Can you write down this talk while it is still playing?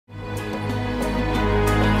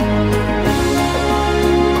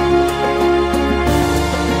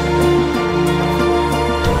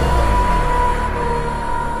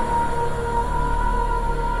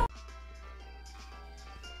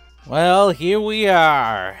here we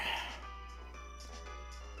are.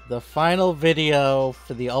 The final video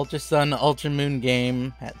for the Ultra Sun, Ultra Moon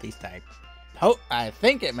game. At least I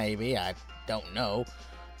think it may be. I don't know.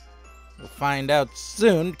 We'll find out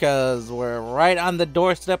soon, because we're right on the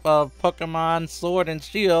doorstep of Pokemon Sword and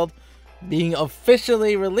Shield being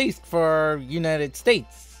officially released for United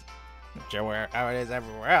States. Not sure how it is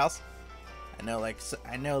everywhere else. I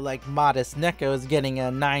know like Modest Neko is getting a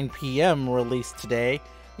 9 p.m. release today.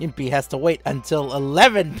 Impy has to wait until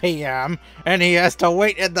 11 p.m. and he has to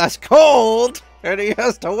wait in the cold, and he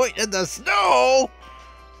has to wait in the snow,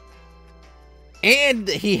 and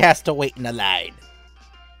he has to wait in a line.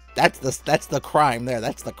 That's the crime there.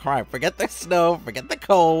 That's the crime. Forget the snow, forget the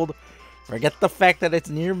cold, forget the fact that it's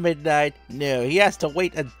near midnight. No, he has to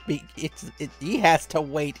wait. He has to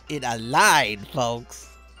wait in a line, folks.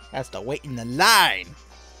 Has to wait in the line.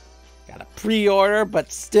 Got a pre-order,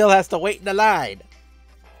 but still has to wait in the line.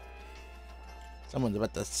 Someone's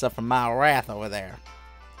about to suffer my wrath over there.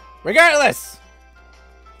 Regardless,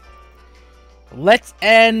 let's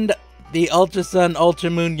end the Ultra Sun, Ultra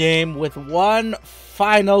Moon game with one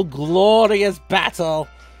final glorious battle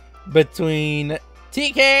between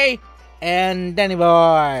TK and Danny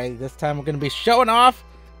Boy. This time we're going to be showing off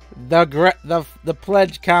the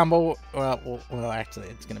pledge combo. Well, actually,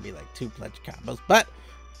 it's going to be like 2 pledge combos, but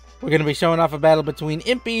we're going to be showing off a battle between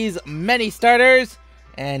Impy's many starters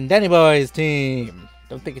and Danny Boy's team.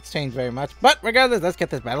 Don't think it's changed very much, but regardless, let's get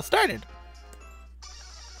this battle started.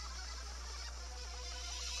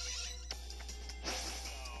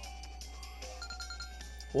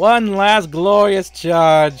 One last glorious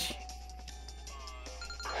charge.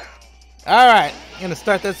 Alright, I'm gonna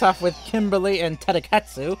start this off with Kimberly and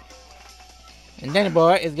Tadakatsu. And Danny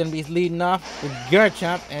Boy is gonna be leading off with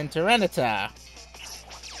Garchomp and Tyranitar.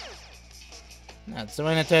 Now,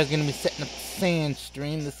 Tyranitar is going to be setting up Sand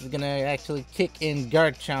Stream. This is going to actually kick in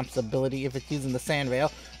Garchomp's ability if it's using the Sand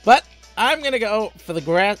Veil. But I'm going to go for the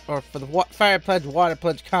grass, or for the Fire Pledge, Water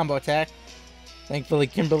Pledge combo attack. Thankfully,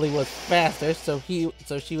 Kimberly was faster, so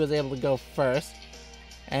she was able to go first.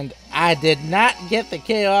 And I did not get the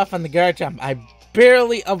KO off on the Garchomp. I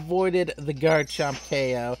barely avoided the Garchomp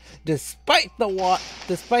KO, despite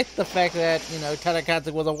the fact that,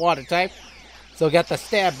 Tadakatsu was a Water type. So got the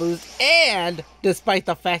stab boost, and despite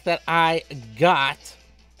the fact that I got,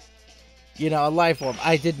 a life orb,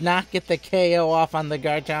 I did not get the KO off on the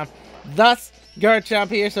Garchomp. Thus, Garchomp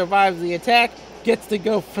here survives the attack, gets to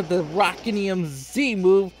go for the Rockinium Z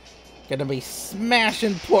move. Gonna be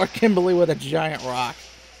smashing poor Kimberly with a giant rock.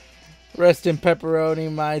 Rest in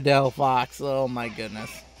pepperoni, my Delphox. Oh my goodness.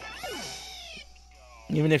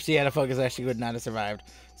 Even if she had a Focus Sash, she would not have survived.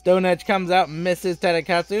 Stone Edge comes out, misses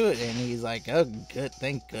Tadakatsu, and he's like, oh, good,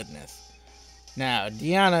 thank goodness. Now,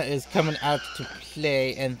 Diana is coming out to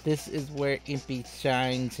play, and this is where Impy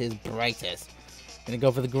shines his brightest. Gonna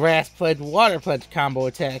go for the Grass Pledge, Water Pledge combo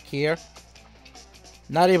attack here.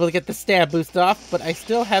 Not able to get the stab boost off, but I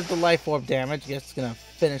still have the Life Orb damage. Just gonna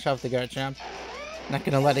finish off the Garchomp. Not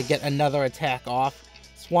gonna let it get another attack off.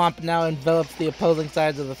 Swamp now envelops the opposing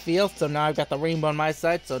sides of the field, so now I've got the rainbow on my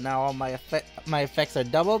side, so now all my effects are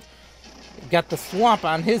doubled. Got the Swamp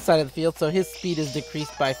on his side of the field, so his speed is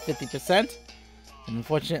decreased by 50%. And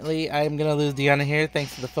unfortunately, I'm going to lose Diana here,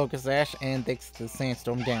 thanks to the Focus Sash, and thanks to the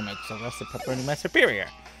Sandstorm damage, so Rusted Pepperoni my superior.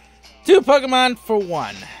 2 Pokemon for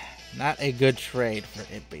 1. Not a good trade for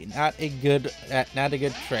Impy. Not a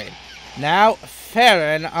good trade. Now,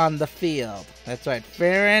 Farron on the field. That's right,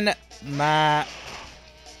 Farron, my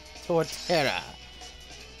Torterra.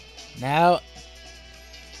 Now,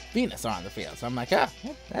 Venusaur on the field. So I'm like, well,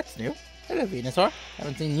 that's new. Hello, Venusaur.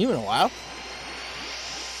 Haven't seen you in a while.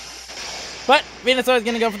 But Venusaur is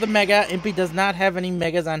going to go for the Mega. Impy does not have any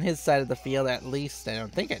Megas on his side of the field, at least. I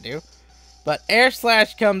don't think I do. But Air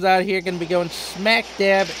Slash comes out here, going to be going smack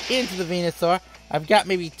dab into the Venusaur. I've got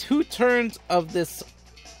maybe 2 turns of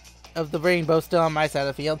the Rainbow still on my side of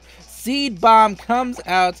the field. Seed Bomb comes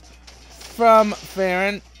out from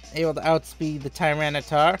Farron, able to outspeed the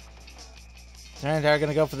Tyranitar. Tyranitar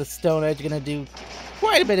gonna go for the Stone Edge, gonna do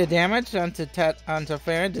quite a bit of damage onto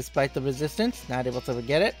Farron despite the resistance. Not able to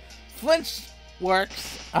get it. Flinch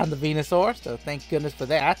works on the Venusaur, so thank goodness for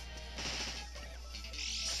that.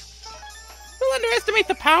 People underestimate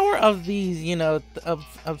the power of these,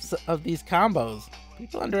 of these combos.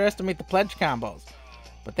 People underestimate the pledge combos.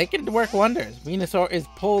 But they can work wonders. Venusaur is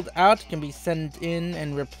pulled out, can be sent in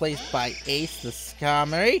and replaced by Ace the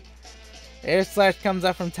Skarmory. Air Slash comes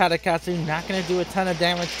out from Tadakatsu, not going to do a ton of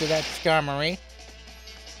damage to that Skarmory.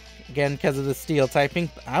 Again, because of the Steel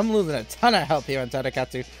typing. I'm losing a ton of health here on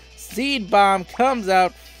Tadakatsu. Seed Bomb comes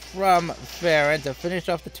out from Farron to finish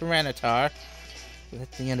off the Tyranitar. So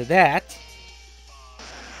that's the end of that.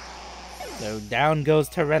 So down goes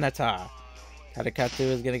Tyranitar. Tadakatsu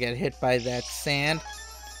is going to get hit by that sand.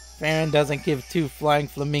 Farron doesn't give two flying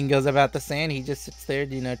flamingos about the sand. He just sits there,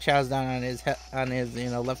 chows down on his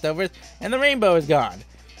leftovers, and the rainbow is gone.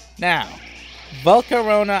 Now,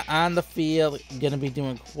 Volcarona on the field, going to be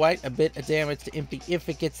doing quite a bit of damage to Impy if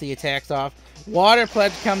it gets the attacks off. Water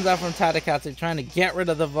Pledge comes out from Tadakatsu, trying to get rid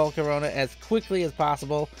of the Volcarona as quickly as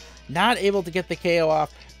possible. Not able to get the KO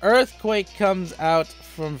off. Earthquake comes out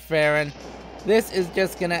from Farron. This is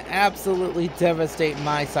just going to absolutely devastate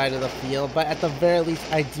my side of the field, but at the very least,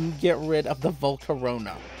 I do get rid of the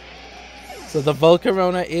Volcarona. So the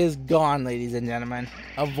Volcarona is gone, ladies and gentlemen.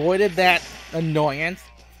 Avoided that annoyance.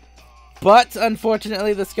 But,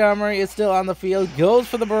 unfortunately, the Skarmory is still on the field. Goes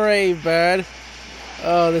for the Brave Bird.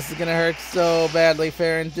 Oh, this is going to hurt so badly.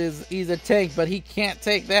 Farron he's a tank, but he can't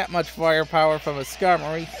take that much firepower from a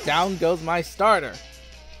Skarmory. Down goes my starter.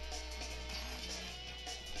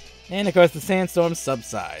 And of course the sandstorm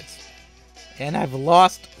subsides. And I've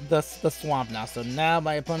lost the swamp now. So now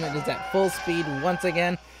my opponent is at full speed once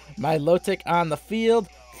again. Milotic on the field.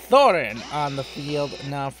 Thorin on the field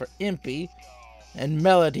now for Impy. And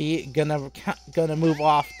Melody gonna move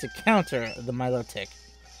off to counter the Milotic.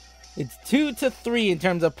 It's 2-3 in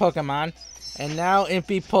terms of Pokemon. And now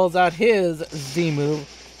Impy pulls out his Z move.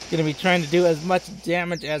 Gonna be trying to do as much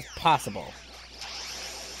damage as possible.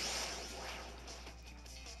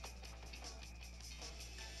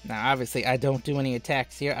 Now, obviously, I don't do any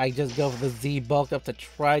attacks here. I just go for the Z bulk up to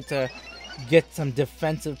try to get some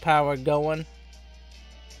defensive power going.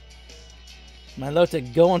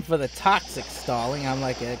 Milotic going for the toxic stalling. I'm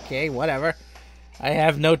like, okay, whatever. I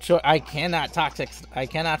have no choice. I cannot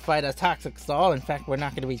fight a toxic stall. In fact, we're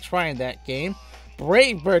not going to be trying that game.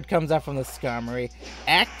 Brave Bird comes out from the Skarmory.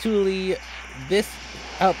 Actually, this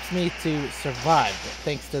helps me to survive.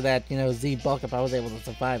 Thanks to that, Z bulk up, I was able to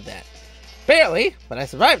survive that. Barely, but I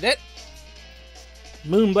survived it.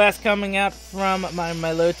 Moonblast coming out from my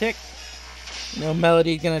Milotic.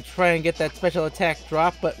 Melody's gonna try and get that special attack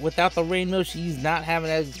drop, but without the Rainbow, she's not having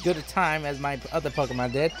as good a time as my other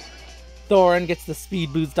Pokemon did. Thorin gets the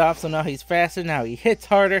speed boost off, so now he's faster. Now he hits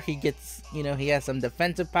harder. He gets, he has some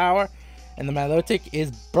defensive power, and the Milotic is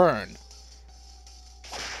burned.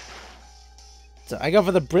 So I go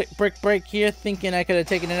for the brick break here, thinking I could have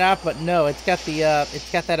taken it out, but no, it's got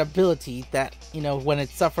that ability that when it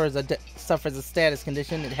suffers a status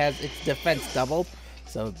condition, it has its defense doubled.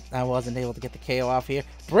 So I wasn't able to get the KO off here.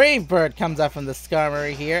 Brave Bird comes out from the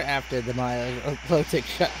Skarmory here after the Milotic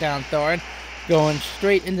shut down Thorin, going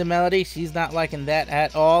straight into Melody. She's not liking that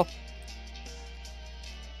at all.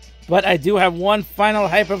 But I do have one final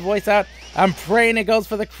Hyper Voice out. I'm praying it goes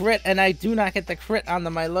for the crit, and I do not get the crit on the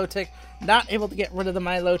Milotic. Not able to get rid of the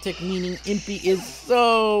Milotic, meaning Impy is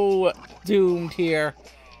so doomed here.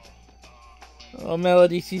 Oh,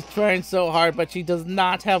 Melody, she's trying so hard, but she does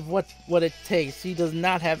not have what it takes. She does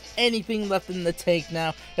not have anything left in the tank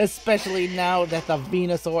now, especially now that the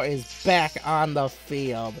Venusaur is back on the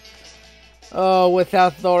field. Oh,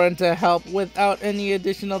 without Thorin to help, without any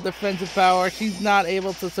additional defensive power, she's not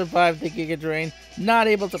able to survive the Giga Drain, not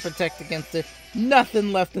able to protect against it.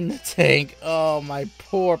 Nothing left in the tank. Oh, my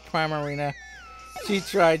poor Primarina. She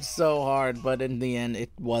tried so hard, but in the end, it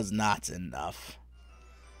was not enough.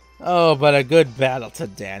 Oh, but a good battle to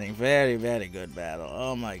Danny. Very, very good battle.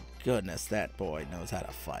 Oh, my goodness. That boy knows how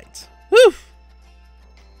to fight. Whew!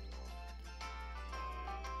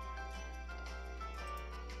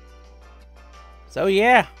 So,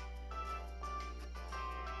 yeah.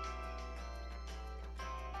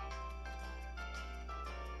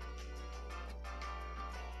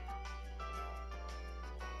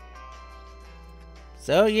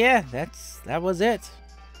 So yeah, that was it.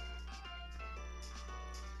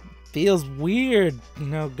 Feels weird,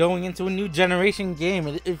 going into a new generation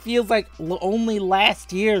game. It feels like only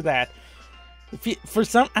last year that, for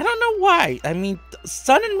some, I don't know why. I mean,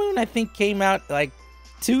 Sun and Moon I think came out like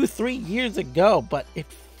 2-3 years ago, but it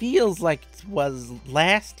feels like it was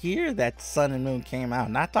last year that Sun and Moon came out.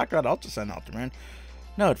 Not talking about Ultra Sun, Ultra Moon.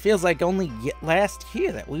 No, it feels like only last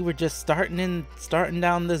year that we were just starting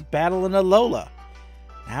down this battle in Alola.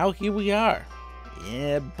 Now here we are,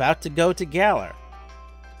 about to go to Galar.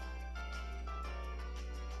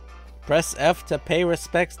 Press F to pay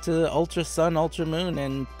respects to Ultra Sun, Ultra Moon,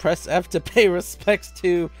 and press F to pay respects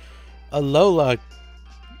to Alola.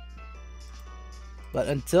 But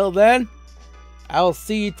until then, I'll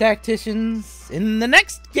see you tacticians in the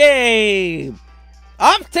next game!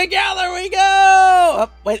 Off to Galar we go! Oh,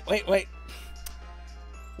 wait.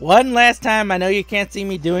 One last time, I know you can't see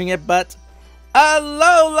me doing it, but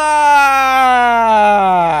Alola!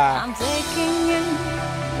 I'm taking in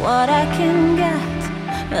what I can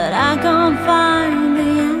get, but I can't find the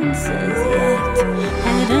answers yet.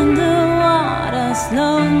 Head underwater,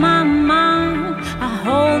 slow my mind. I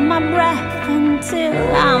hold my breath until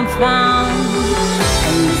I'm found.